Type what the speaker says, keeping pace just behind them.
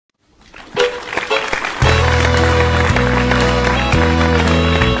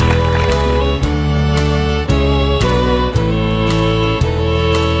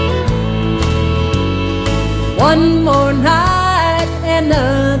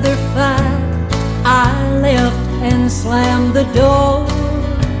slammed the door.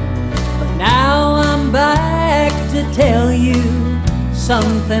 But now I'm back to tell you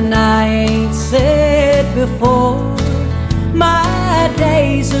something I ain't said before. My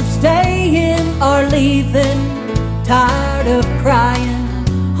days of staying are leaving, tired of crying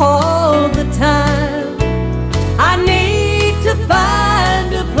all the time. I need to find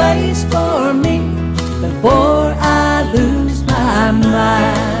a place for me before I lose my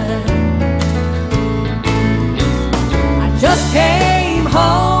mind. I just came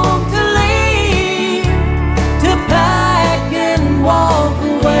home to leave, to pack and walk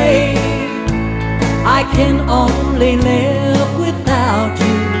away. I can only live without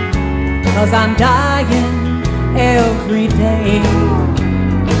you, 'cause I'm dying every day.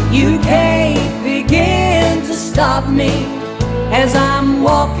 You can't begin to stop me as I'm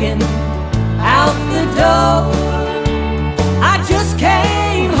walking out the door. I just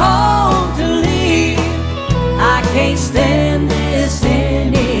came home to leave. I can't stand this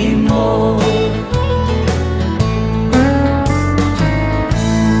anymore.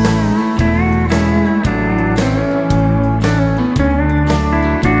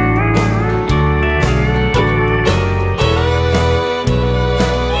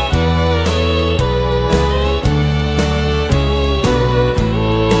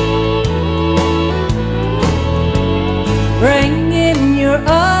 Bring in your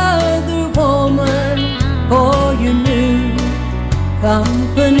other woman for your new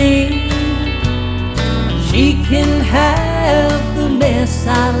company. She can have the mess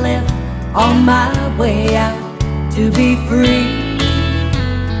I left on my way out to be free.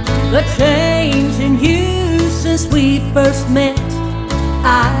 The change in you since we first met,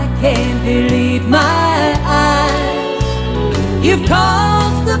 I can't believe my eyes. You've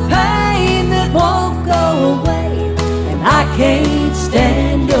caused the pain that won't go away, I can't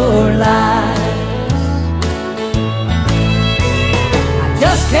stand your lies. I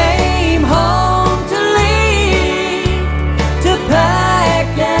just came home to leave, to pack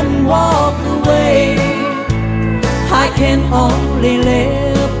and walk away. I can only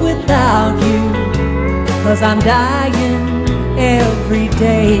live without you, 'cause I'm dying every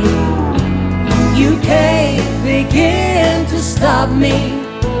day. You can't begin to stop me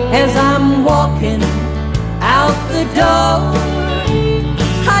as I'm walking out the door.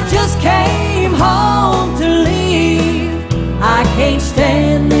 I just came home to leave. I can't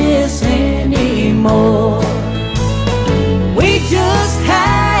stand this anymore.